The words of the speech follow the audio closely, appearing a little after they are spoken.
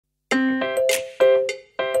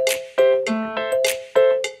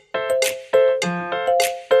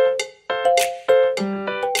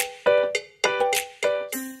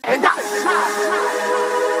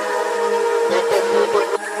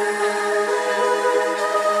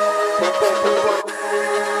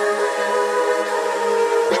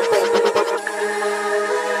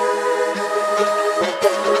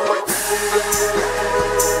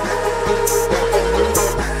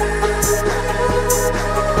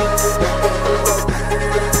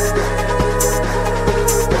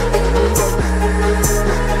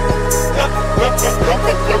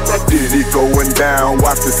Diddy going down,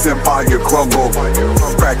 watch this empire crumble.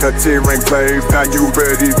 Crack a tearing grave, now you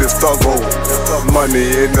ready to struggle. Money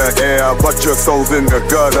in the air, but your soul's in the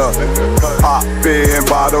gutter. Pop in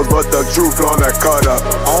bottles, but the truth gonna cut up.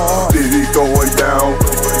 Diddy going down,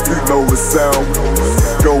 you know the sound.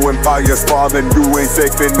 Your empire's falling, you ain't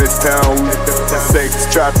safe in this town.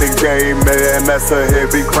 Sex trafficking game, man, that's a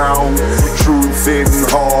heavy crown. Truth hitting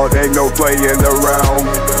hard, ain't no playing around.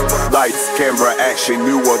 Lights, camera, action,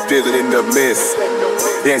 you are dealing in the mist.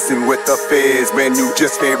 Dancing with the feds, man, you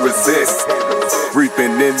just can't resist.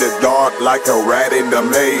 Reaping in the dark like a rat in the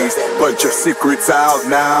maze. But your secret's out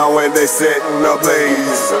now and they setting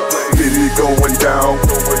ablaze. Diddy going down,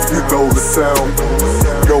 you know the sound.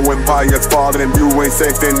 Your empire's falling, you ain't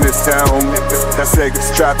safe in this town. That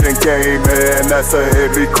sex trafficking game, man, that's a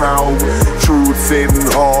heavy crown. Truth's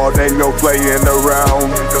hitting hard, ain't no playing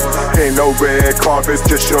around. Ain't no red carpets,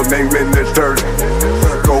 just your name in the dirt.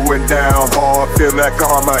 Going down hard, feel that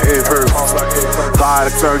karma, it hurts. Lie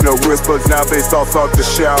to turn to whispers, now they start to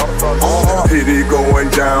shout. Diddy going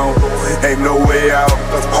down, ain't no way out.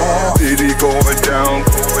 Diddy going down,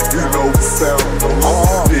 you know the sound.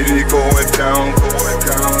 Diddy going down,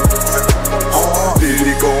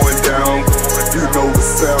 Diddy going down, you know the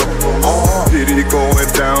sound. Diddy going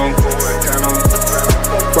down.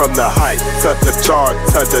 From the height, to the chart,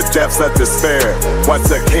 to the depths of despair. Once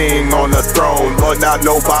a king on the throne, but now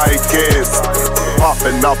nobody cares.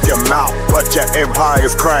 Popping off your mouth, but your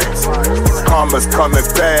empire's cracked. Karma's coming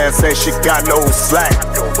fast, and she got no slack.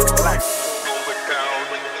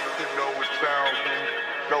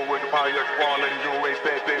 No empire's falling, you ain't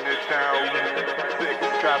safe in this town. Sick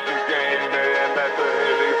traffic game, man, that's a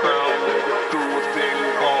heavy crown. Through a city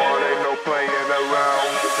hard, ain't no playing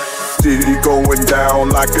around. Diddy going down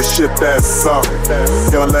like a ship that's sunk.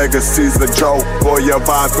 Your legacy's a joke, boy, your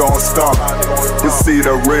vibe gon' stunk. You see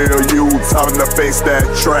the real you, time to face that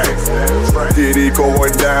track. Diddy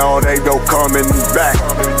going down, ain't no coming back.